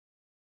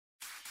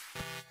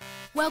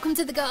Welcome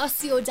to The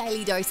Goss, your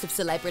daily dose of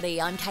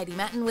celebrity. I'm Katie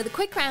Matten with a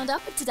quick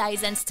roundup of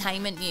today's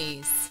entertainment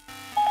news.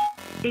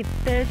 It's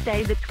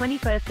Thursday, the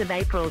 21st of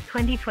April,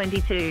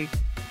 2022.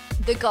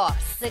 The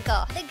Goss. The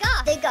Goss. The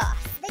Goss. The Goss.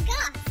 The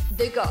Goss.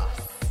 The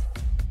Goss.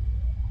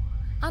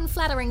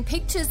 Unflattering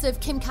pictures of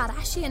Kim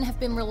Kardashian have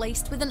been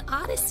released with an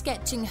artist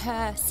sketching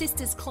her,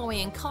 sisters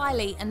Khloe and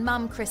Kylie, and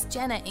mum Kris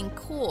Jenner in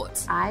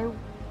court. I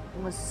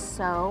was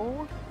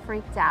so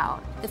freaked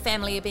out. The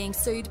family are being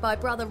sued by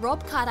brother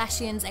Rob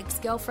Kardashian's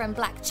ex-girlfriend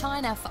Blac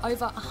Chyna for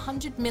over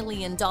 $100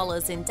 million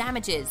in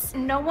damages.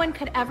 No one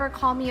could ever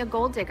call me a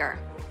gold digger.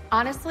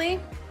 Honestly,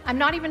 I'm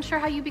not even sure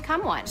how you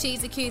become one.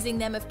 She's accusing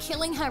them of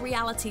killing her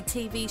reality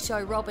TV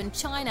show Rob and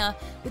Chyna,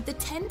 with the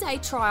 10-day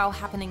trial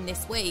happening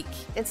this week.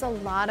 It's a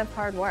lot of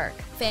hard work.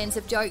 Fans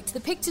have joked the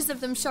pictures of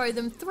them show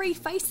them 3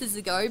 faces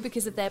ago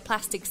because of their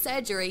plastic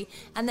surgery,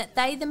 and that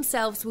they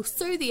themselves will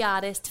sue the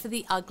artist for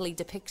the ugly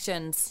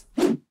depictions.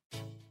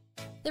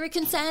 There are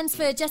concerns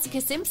for Jessica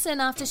Simpson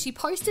after she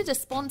posted a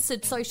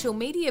sponsored social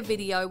media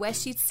video where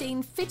she'd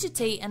seen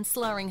fidgety and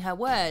slurring her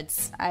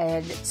words. I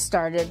had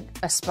started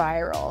a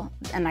spiral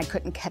and I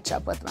couldn't catch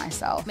up with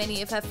myself.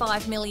 Many of her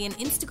 5 million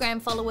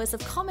Instagram followers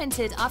have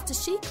commented after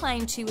she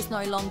claimed she was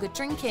no longer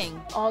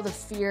drinking. All the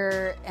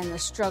fear and the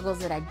struggles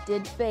that I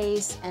did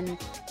face and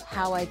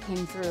how I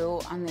came through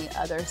on the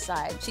other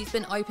side. She's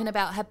been open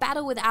about her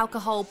battle with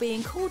alcohol,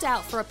 being called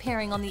out for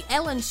appearing on The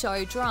Ellen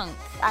Show drunk.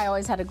 I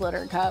always had a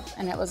glitter cup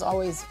and it was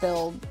always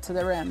filled to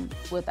the rim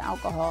with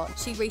alcohol.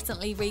 She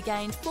recently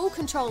regained full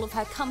control of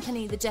her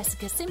company, the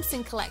Jessica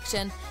Simpson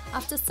collection,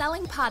 after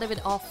selling part of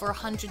it off for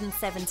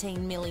 $117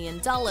 million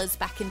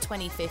back in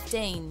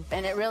 2015.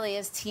 And it really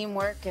is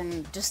teamwork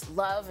and just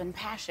love and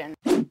passion.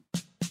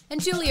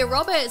 And Julia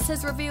Roberts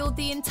has revealed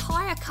the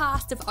entire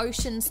cast of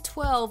Ocean's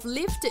 12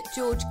 lived at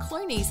George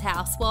Clooney's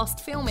house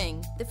whilst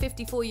filming. The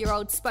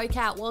 54-year-old spoke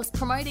out whilst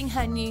promoting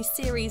her new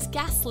series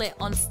Gaslit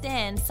on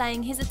Stan,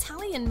 saying his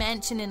Italian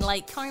mansion in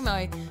Lake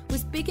Como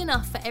was big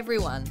enough for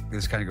everyone.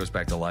 This kind of goes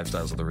back to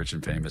lifestyles of the rich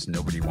and famous.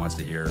 Nobody wants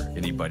to hear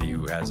anybody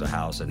who has a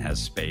house and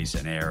has space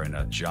and air and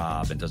a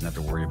job and doesn't have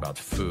to worry about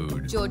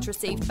food. George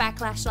received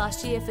backlash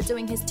last year for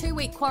doing his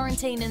 2-week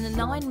quarantine in a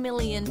 $9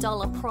 million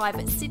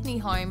private Sydney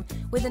home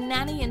with a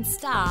nanny and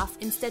staff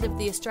instead of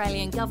the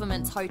Australian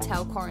government's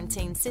hotel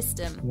quarantine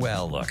system.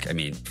 Well, look,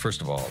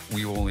 first of all,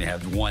 we only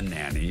had one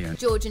nanny.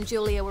 George and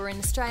Julia were in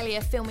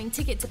Australia filming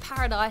Ticket to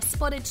Paradise,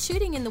 spotted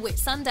shooting in the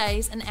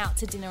Whitsundays and out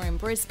to dinner in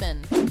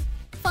Brisbane.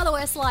 Follow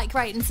us, like,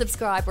 rate and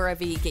subscribe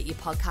wherever you get your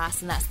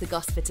podcasts, and that's The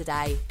Goss for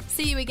today.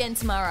 See you again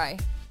tomorrow.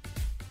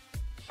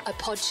 A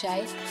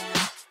Podshape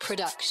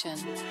production.